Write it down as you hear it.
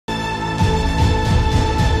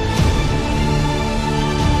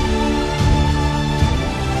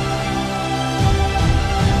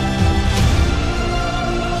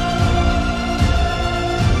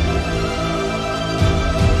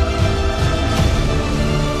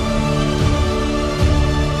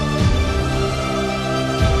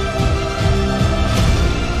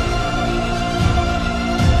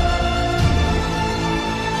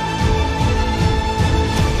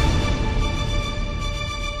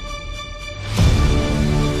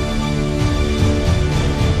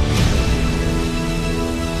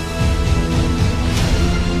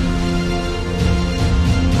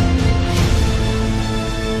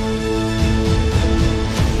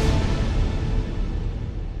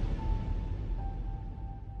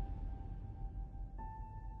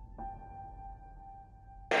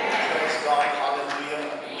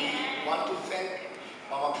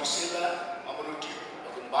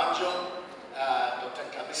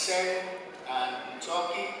Sam and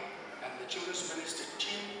Toki and the children's ministry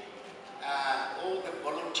team and all the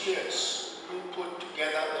volunteers who put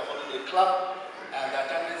together the holiday club. And the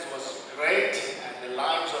attendance was great, and the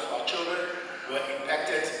lives of our children were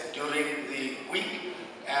impacted during the week.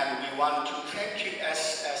 And we want to thank you,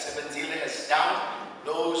 as Ebenzile has done,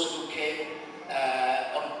 those who came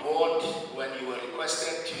on board when you were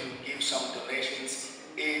requested to give some donations.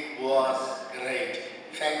 It was great.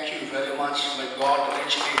 Thank you very much. May God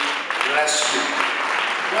richly bless you.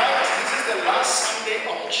 Right, this is the last Sunday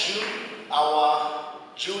of June. Our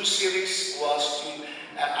June series was to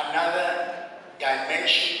another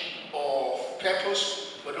dimension of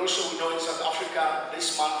purpose, but also we know in South Africa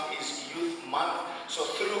this month is Youth Month. So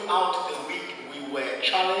throughout the week we were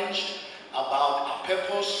challenged about our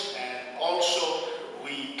purpose, and also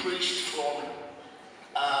we preached from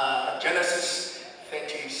Genesis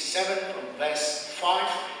 37 from verse 5,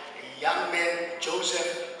 a young man,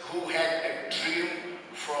 Joseph, who had a dream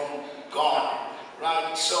from God.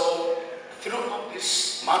 Right, so throughout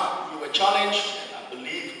this month we were challenged. I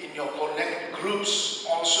believe in your connect groups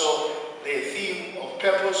also the theme of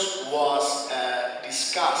purpose was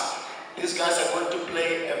discussed. These guys are going to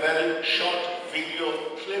play a very short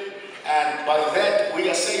video clip, and by that we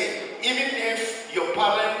are saying, even if your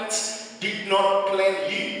parents did not plan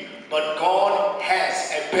you, but God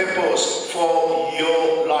has a purpose for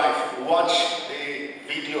your life. Watch the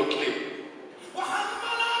video clip.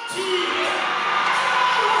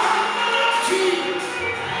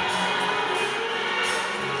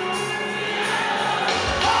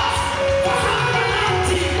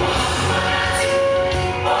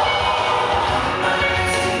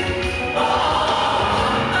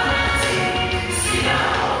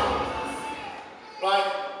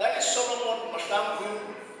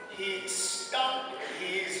 He stunned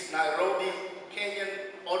his Nairobi,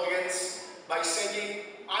 Kenyan audience by saying,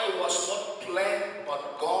 I was not planned,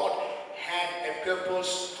 but God had a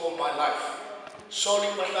purpose for my life. Solly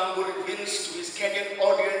Mahlangu reveals to his Kenyan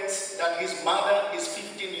audience that his mother is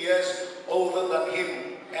 15 years older than him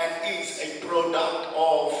and is a product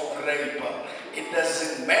of rape. It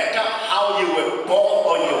doesn't matter how you were born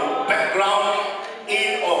or your background,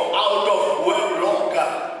 in or out of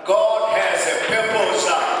wedlock, God has a purpose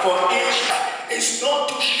for each. It's not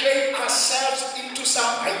to shape ourselves into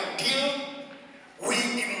some ideal we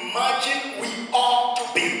imagine we ought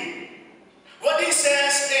to be. What he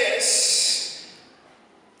says is,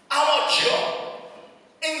 our job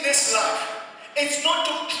in this life is not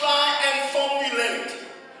to try and formulate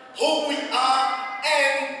who we are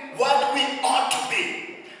and what we ought to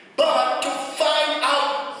be, but to find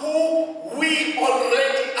out who we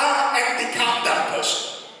already are and become that person.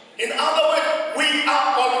 In other words, we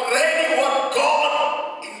are already what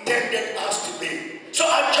God intended us to be. So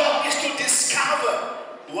our job is to discover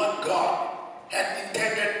what God had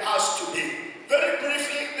intended us to be. Very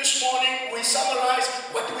briefly this morning, we summarize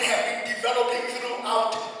what we have been developing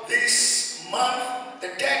throughout this month. The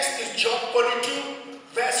text is Job 42,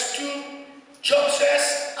 verse 2. Job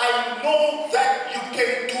says, I know that you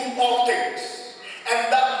can do all things,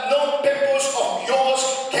 and that no purpose of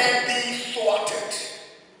yours can be thwarted.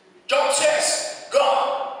 Job says,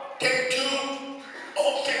 God can do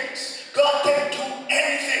all things. God can do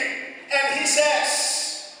anything. And he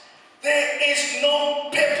says, there is no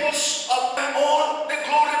purpose of my own. The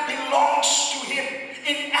glory belongs to him.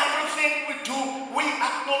 In everything we do, we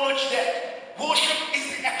acknowledge that. Worship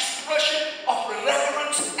is the expression of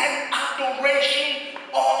reverence and adoration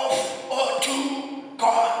to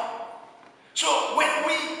God. So when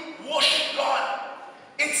we worship God,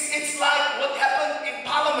 it's like what happened in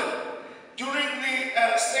Parliament during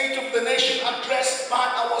the State of the Nation address by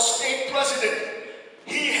our state president.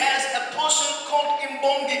 He has a person called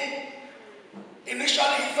Imbongi.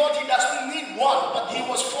 Initially he thought he doesn't need one, but he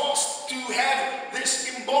was forced to have this.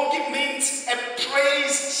 Imbongi means a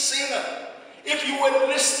praise singer. If you were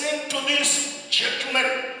listening to this gentleman,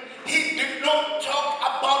 he did not talk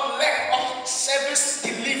about lack of service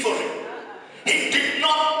delivery. He did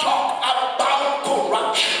not talk about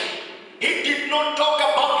corruption. He did not talk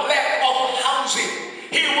about lack of housing.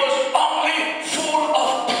 He was only full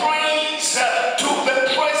of praise to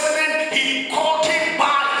the president. He called him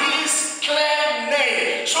by his clear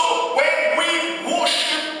name. So when we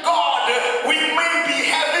worship God, we may be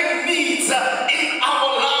having needs in our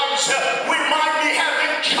lives. We might be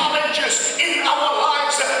having challenges in our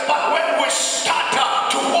lives. But when we start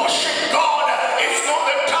to worship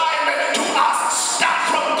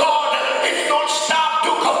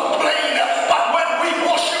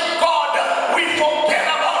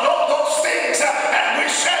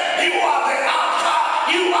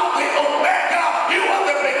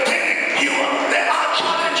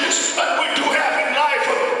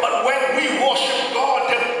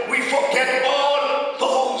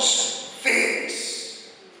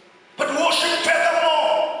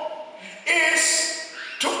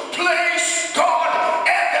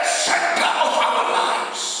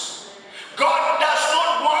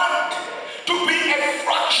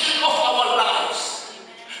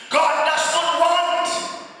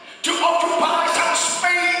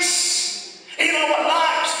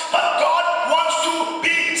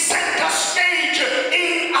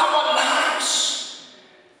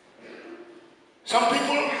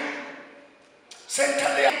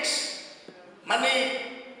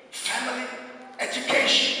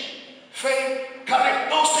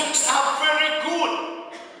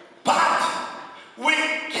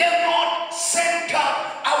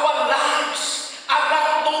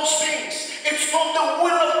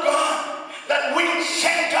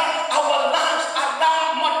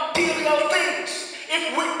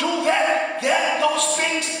if we do that, then those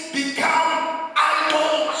things become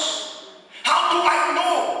idols. How do I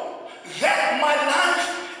know that my life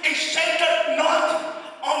is centered not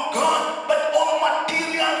on God, but on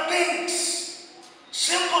material things?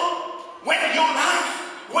 Simple.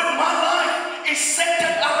 When my life is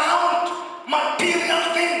centered around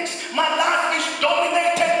material things, my life is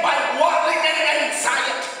dominated by worry and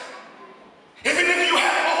anxiety. Even if you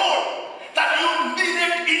have all that you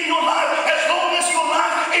needed in your life, as long as your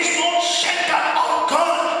life is not centered on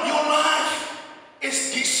God, your life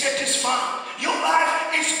is dissatisfied. Your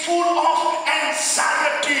life is full of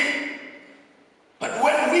anxiety. But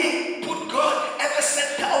when we put God at the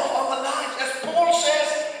center of our lives, as Paul says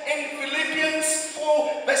in Philippians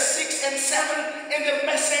 4 verse 6 and 7 in the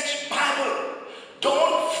Message Bible,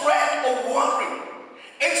 don't fret or worry.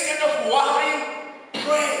 Instead of worrying,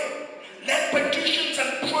 pray. Let petitions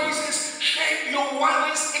and praises shape your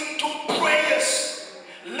worries into prayers,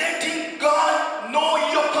 letting God know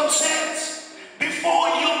your concerns. Before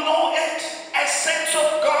you know it, a sense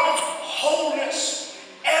of God's wholeness,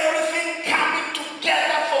 everything coming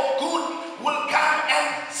together for good, will come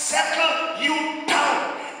and settle you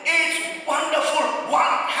down. It's wonderful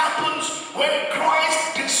what happens when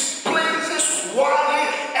Christ displays His worry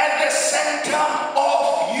at the center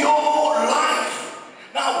of your life.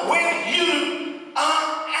 Now, when you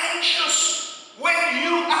are anxious, when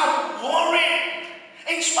you are worried,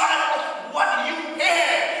 in spite of what you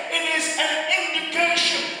hear, it is an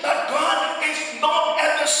indication that God is not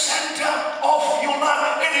at the center of your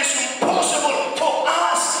life. It is impossible for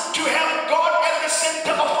us to have God at the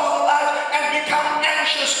center of our life and become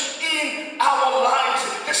anxious in our lives.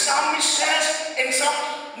 The psalmist says in Psalm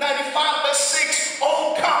 95 verse 6,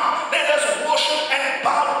 "Oh come, let us worship and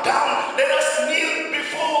bow down. Let us kneel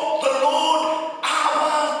before the Lord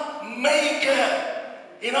our Maker."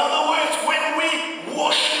 In other words, when we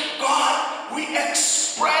worship God, we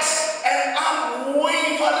express an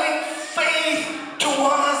unwavering faith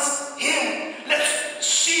towards Him. Let's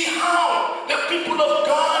see how the people of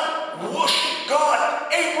God worship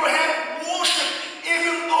God. Abraham worshiped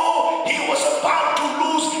even though he was about to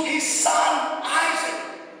lose his son Isaac.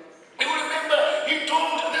 You remember, he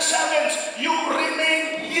told the servants, "You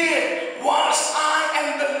remain here whilst I and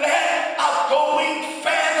the lad are going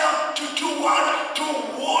further to do what? To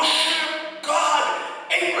worship God."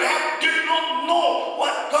 Abraham did not know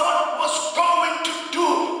what God was going to do,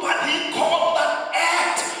 but he called that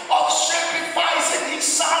act of sacrificing his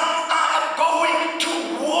son, "I am going to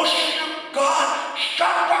worship God."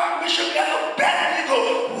 Shadrach, Meshach, and Abednego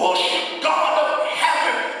worship God of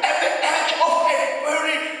heaven at the edge of a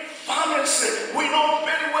very furnace. We know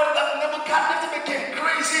very well that Nebuchadnezzar became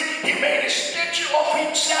crazy. He made a statue of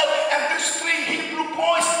himself, and these three Hebrew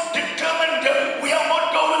boys determined that we are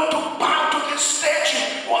not going to bow to this statue.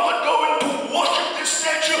 We are not going to worship this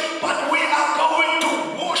statue, but we are going to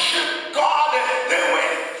worship God. They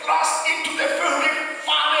were thrust into the very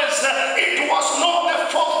furnace. It was not the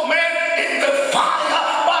fourth man in the fire,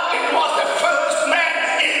 but it was the first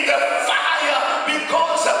man in the fire,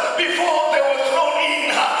 because before they were thrown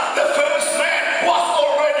in, the first man was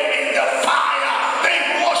already in the fire. They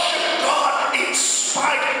worshiped God in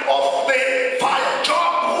spite of the fire.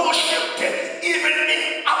 Job worshiped even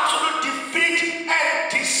in absolute defeat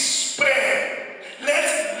and despair.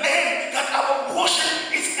 Let's learn that our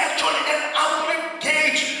worship is actually an outward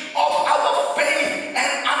gauge of our faith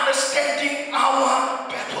and understanding our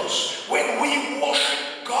purpose. When we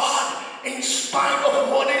worship God in spite of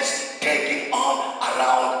what is taking on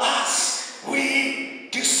around us, we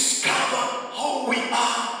discover who we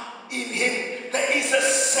are in Him. There is a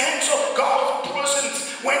sense of God's presence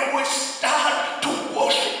when we start to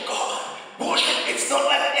worship God. Worship, it's not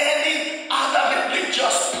like any other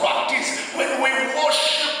religious practice. When we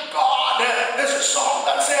worship God, there's a song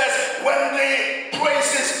that says, "When the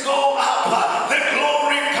praises go up, the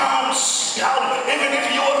glory comes down." Even if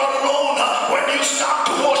you are alone, when you start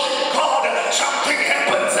to worship God, something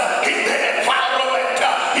happens in the environment.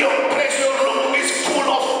 Your place, your room is full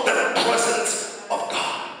of the presence of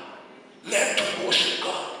God. Learn to worship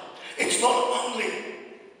God. It's not only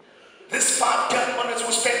this 5-10 minutes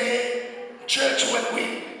we spend here in church when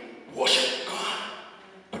we worship God,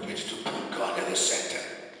 but we need to put God at the center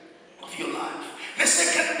of your life. The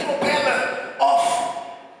second propeller of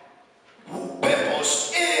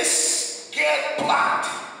purpose is get plugged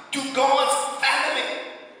to God's family.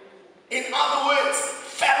 In other words,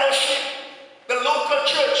 fellowship. The local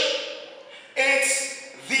church, it's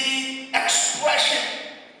the expression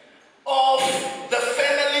of the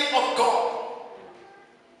family of God.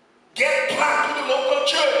 Get plugged to the local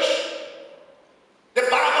church. The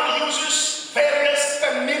Bible uses various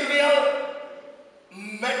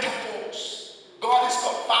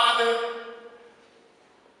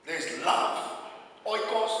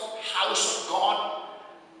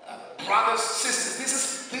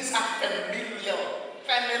familiar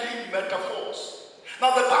family metaphors.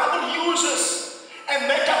 Now the Bible uses a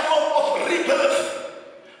metaphor of rebirth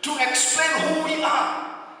to explain who we are.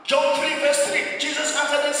 John 3 verse 3, Jesus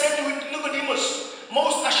answered and said to Nicodemus,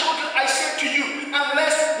 most assuredly I say to you,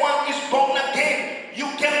 unless one is born again, you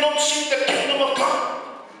cannot see the kingdom of God.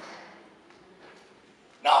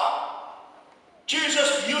 Now,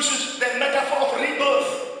 Jesus uses the metaphor of rebirth.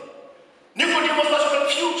 Nicodemus was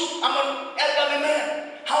confused. I'm an elderly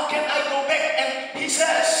man. How can I go back? And he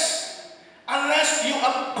says, unless you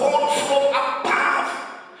are born from above,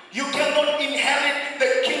 you cannot inherit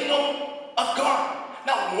the kingdom of God.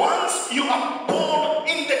 Now, once you are born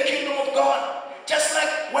in the kingdom of God, just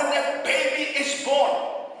like when a baby is born,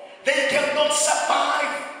 they cannot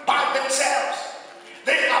survive by themselves.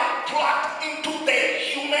 They are plugged into the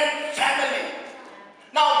human family.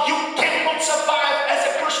 Now, you cannot survive as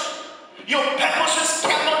a Christian. Your purposes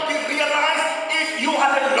cannot be realized if you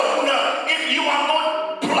are a loner, if you are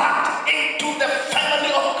not plugged into the family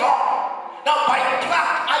of God. Now, by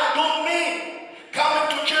plugged, I don't mean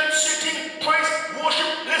coming to church, sitting, praise,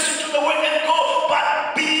 worship, listen to the word and go,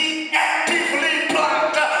 but be actively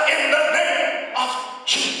plugged in the name of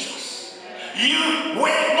Jesus. You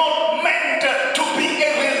were not meant to be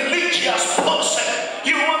a religious person.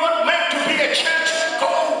 You were not meant to be a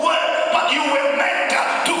church-goer, but you were meant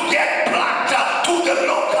to get plugged to the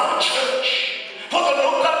local church. For the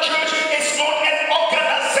local church is not an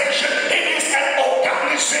organization, it is an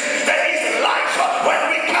organism. There is life when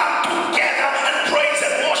we come together and praise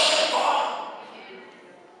and worship God.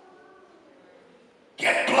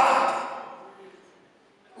 Get plugged.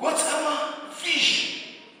 What's our vision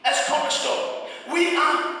as Cornerstone? We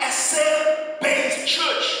are a cell-based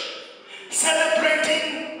church,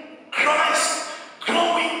 celebrating Christ,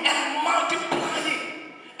 growing and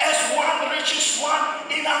multiplying as one reaches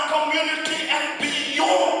one in our community and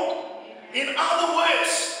beyond. In other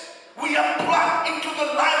words, we are plugged into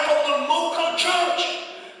the life of the local church,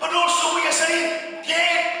 but also we are saying,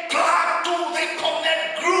 get plugged to the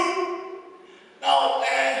Connect group. Now,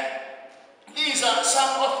 these are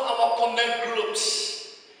some of our Connect groups.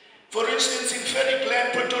 For instance, in Ferry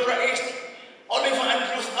Glen, Pretoria East, Oliver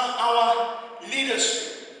and Ruth are our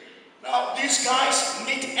leaders. Now, these guys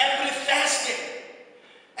meet every Thursday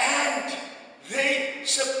and they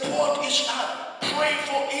support each other, pray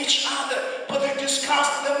for each other, but they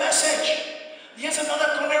discuss the message. Here's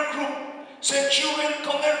another Connect group, Centurion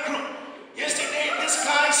Connect group. Yesterday, these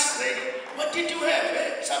guys, what did you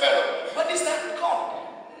have, Isabella? What is that called?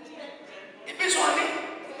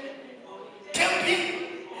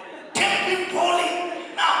 Temping bowling.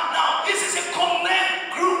 Now, this is a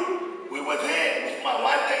Connect group. We were there with my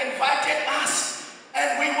wife. They invited us,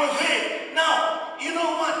 and we were there. Now, you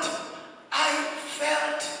know what? I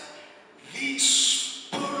felt the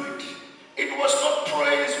Spirit. It was not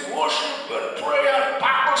praise, worship, and prayer, and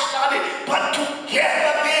Bible study, but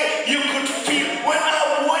together there you could feel. When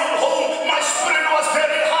I went home, my spirit was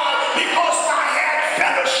very high because I had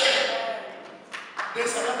fellowship.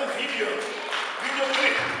 There's another video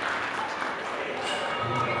clip.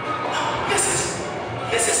 Now, this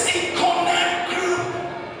is a Connect group.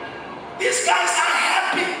 These guys are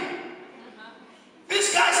happy.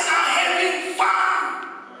 These guys are having fun.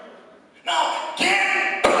 Now,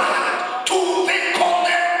 get plugged to the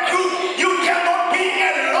Connect group. You cannot be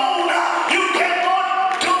a loner. You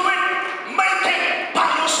cannot do it, make it by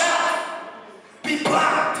yourself. Be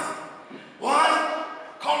plugged. Why?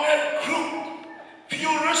 Connect group.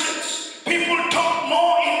 Few reasons. People talk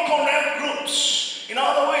more in Connect groups. In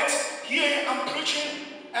other words, here I'm preaching,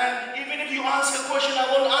 and even if you ask a question, I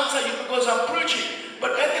won't answer you because I'm preaching.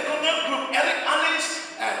 But at the Connect group, Eric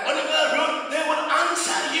Alice and Oliver Root, they will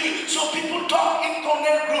answer you. So people talk in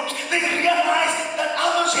Connect groups. They realize that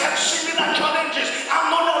others have similar challenges. I'm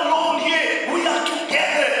not alone here. We are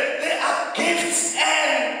together. There are gifts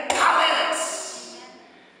and talents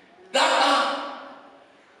that are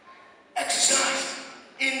exercised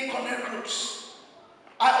in Connect groups.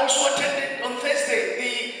 I also attended on Thursday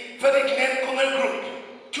the Ferry Glen Connect group.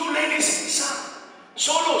 2 ladies sang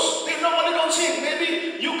solos. They normally don't sing.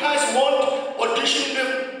 Maybe you guys won't audition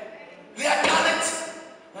them. Their talents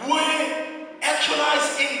were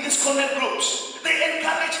actualized in these Connect groups. They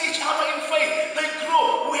encourage each other in faith. They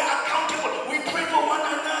grow. We are accountable. We pray for one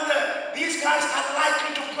another. These guys are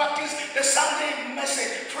likely to practice the Sunday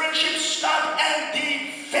message. Friendship start and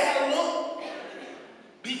develop.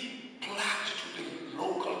 Be plugged to the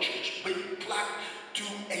local church. Be plugged to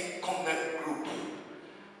a Connect group.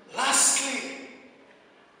 Lastly,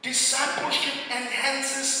 discipleship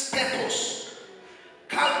enhances purpose.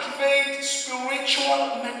 Cultivate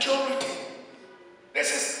spiritual maturity.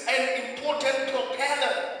 This is an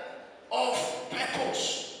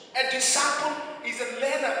a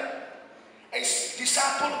learner. A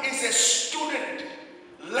disciple is a student.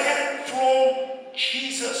 Learn from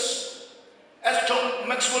Jesus. As John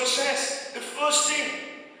Maxwell says, the first thing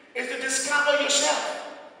is to discover yourself.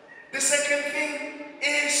 The second thing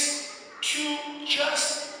is to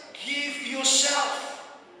just give yourself.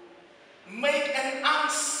 Make an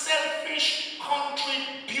unselfish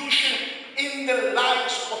contribution in the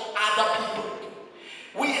lives of other people.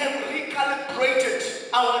 We have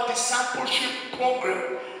recalibrated our discipleship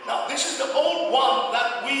program. Now, this is the old one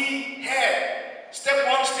that we had. Step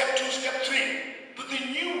 1, step 2, step 3. But the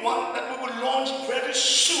new one that we will launch very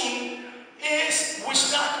soon is we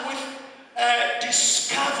start with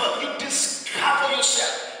discover. You discover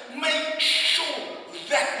yourself. Make sure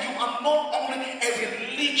that you are not only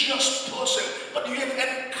a religious person, but you have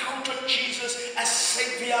encountered Jesus as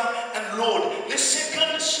Savior and Lord. The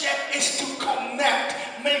second step is to connect.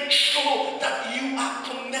 Make sure that you are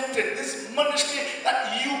connected. This ministry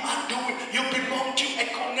that you are doing, you belong to a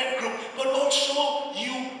connect group, but also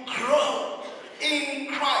you grow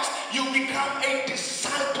in Christ. You become a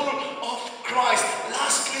disciple of Christ.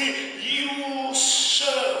 Lastly, you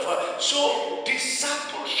serve. So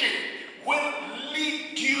discipleship will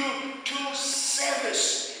lead you to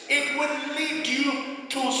service. It will lead you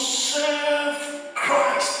to serve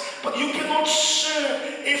Christ. But you cannot serve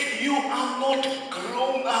if you are not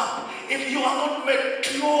grown up. If you are not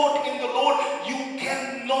matured in the Lord, you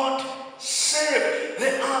cannot serve.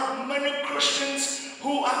 There are many Christians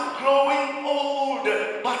who are growing old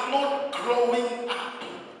but not growing up.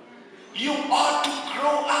 You ought to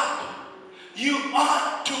grow up. You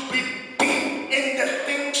ought to be deep in the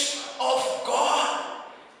things of God.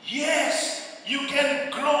 Yes, you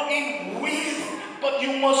can grow in width, but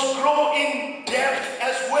you must grow in depth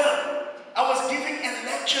as well. I was giving a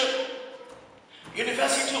lecture,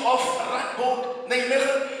 University of Radboud,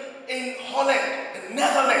 Nijmegen in Holland, the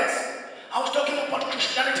Netherlands. I was talking about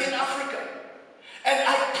Christianity in Africa. And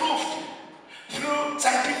I proved through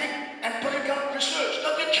scientific and political research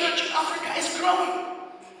that the church in Africa is growing.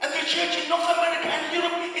 And the church in North America and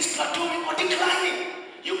Europe is plateauing or declining.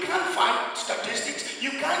 You can't find statistics,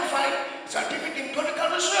 you can't find scientific and political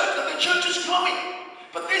research that the church is growing.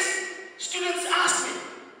 But these students asked me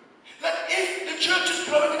that if the church is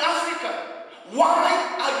growing in Africa, why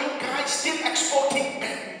are you guys still exporting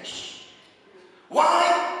booze?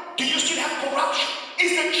 Why do you still have corruption?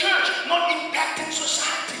 Is the church not impacting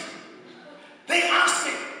society? They asked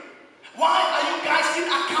me, why are you guys still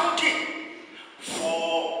accounting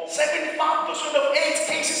for 75% of AIDS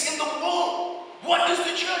cases in the world? What is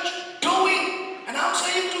the church doing? And I'm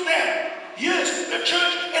saying to them, yes, the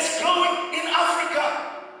church is growing in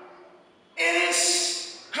Africa. It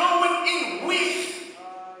is growing in width.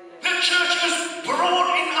 The church is broad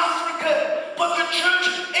in Africa, but the church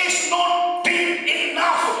is not deep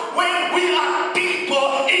enough. When we are deeper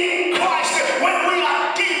in Christ, when we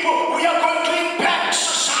are deeper, we are going to impact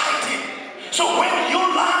society. So when your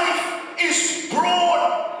life is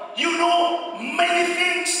broad, you know many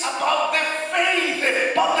things about the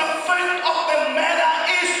faith, but the fact of the matter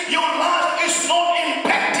is your life is not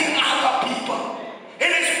impacting other people.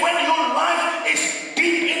 It is when your life is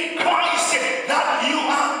deep in Christ that you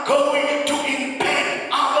are going to impact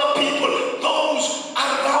other people, those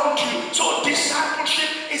around you. So discipleship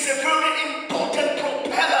is a very important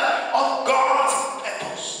propeller of God's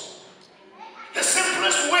purpose. The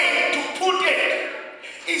simplest way to put it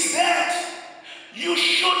is that you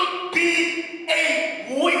should be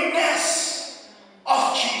a witness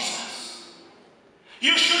of Jesus.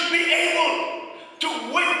 You should be able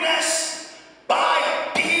to witness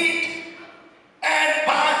by deed and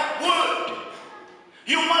by word.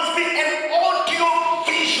 You must be an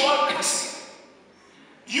audio-visual Christian.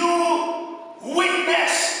 You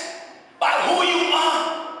witness by who you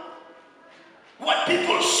are, what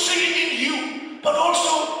people see in you, but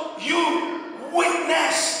also you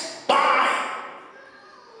witness by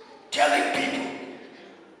telling people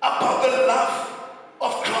about the love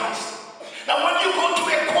of Christ. Now when you go to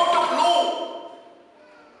a court of law,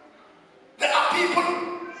 there are people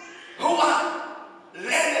who are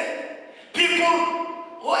learned, people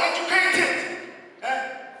who are educated.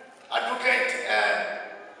 Advocate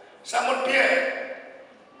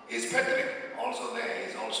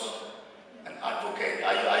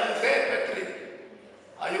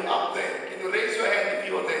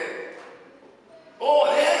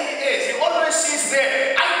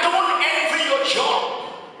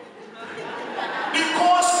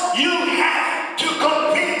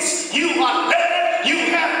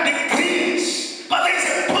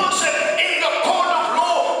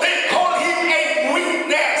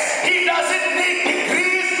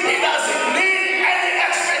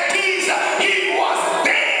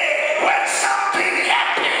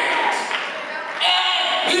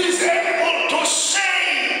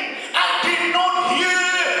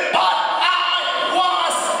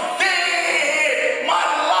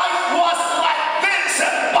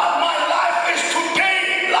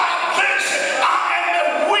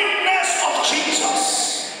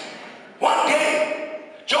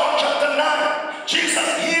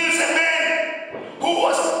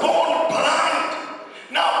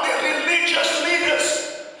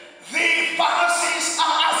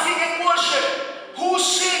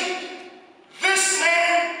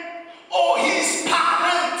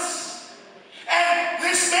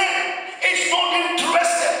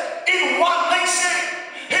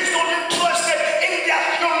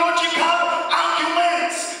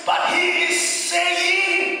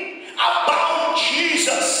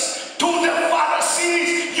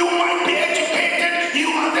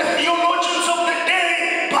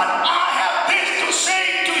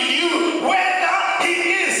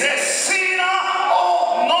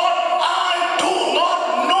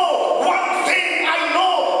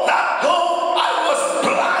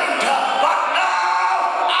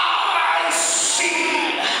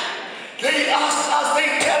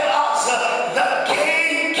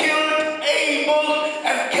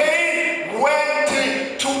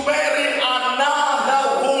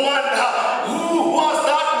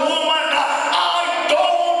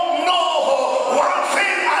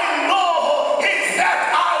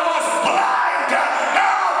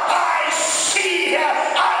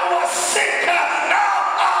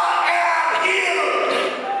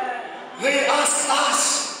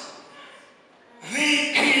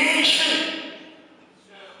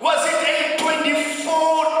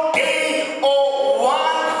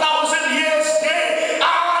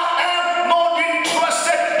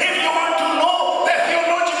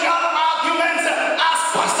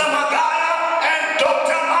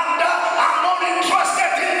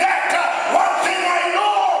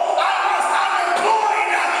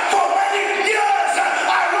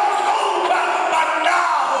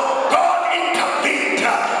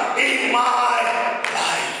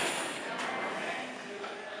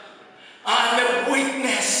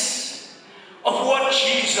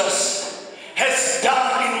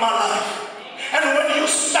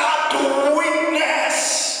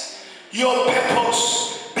your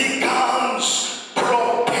purpose becomes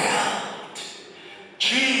propelled.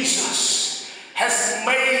 Jesus has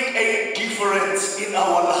made a difference in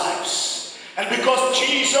our lives. And because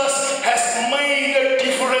Jesus has made a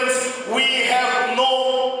difference, we have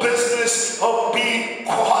no business of being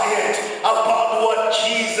quiet about what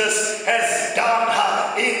Jesus has done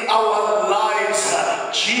in our lives.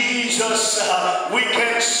 Jesus, we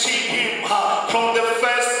can see him from the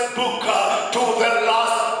first book to the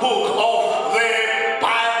last book of the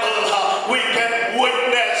Bible. We can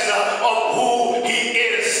witness of who he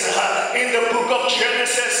is. In the book of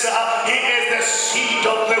Genesis, he is the seed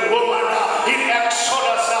of the woman. In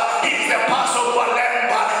Exodus, he's the Passover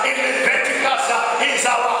lamb. In Leviticus, he's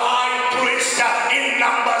our high priest. In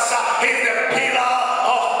Numbers, he's the pillar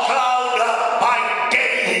of cloud by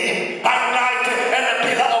day, by night, and a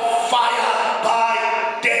pillar of fire by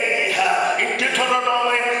day. In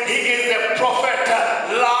Deuteronomy, he is the prophet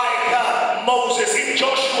like Moses. In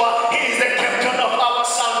Joshua, he is the captain of our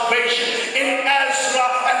salvation. In Ezra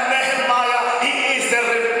and Nehemiah, he is the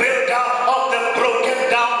rebuilder of the broken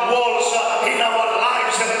down walls in our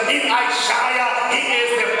lives. In Isaiah, he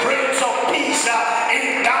is the Prince of Peace.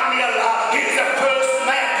 In Daniel, he is the first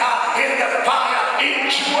man in the fire. In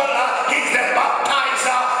Joel, he is the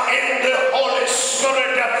baptizer in the Holy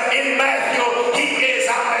Spirit. In Matthew, he is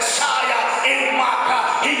our Messiah. In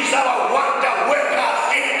Mark, he is our wonder worker.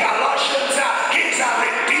 In Galatians, he is our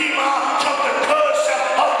redeemer from the curse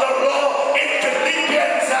of the law. In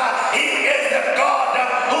Philippians, he is the God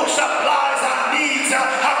who supplies our needs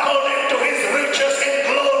according to his riches in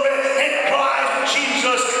glory in Christ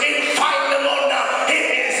Jesus. In Philemon, he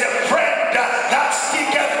is a friend that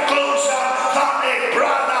sticketh closer than a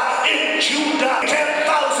brother. In Judah,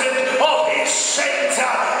 10,000 of his saints.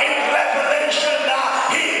 In Revelation,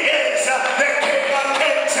 he is the King of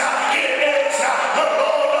Kings. He is the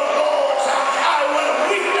Lord of Lords. I will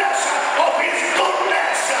witness of his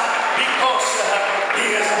goodness because he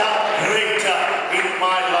has done greater in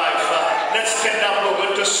my life. Let's stand up. We're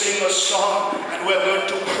going to sing a song and we're going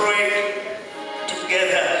to pray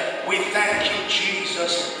together. We thank you,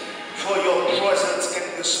 Jesus, for your presence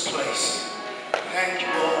in this place. Thank you,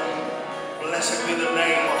 Lord. Blessed be the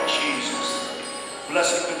name of Jesus.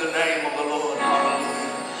 Blessed be the name of the Lord.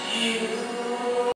 Hallelujah.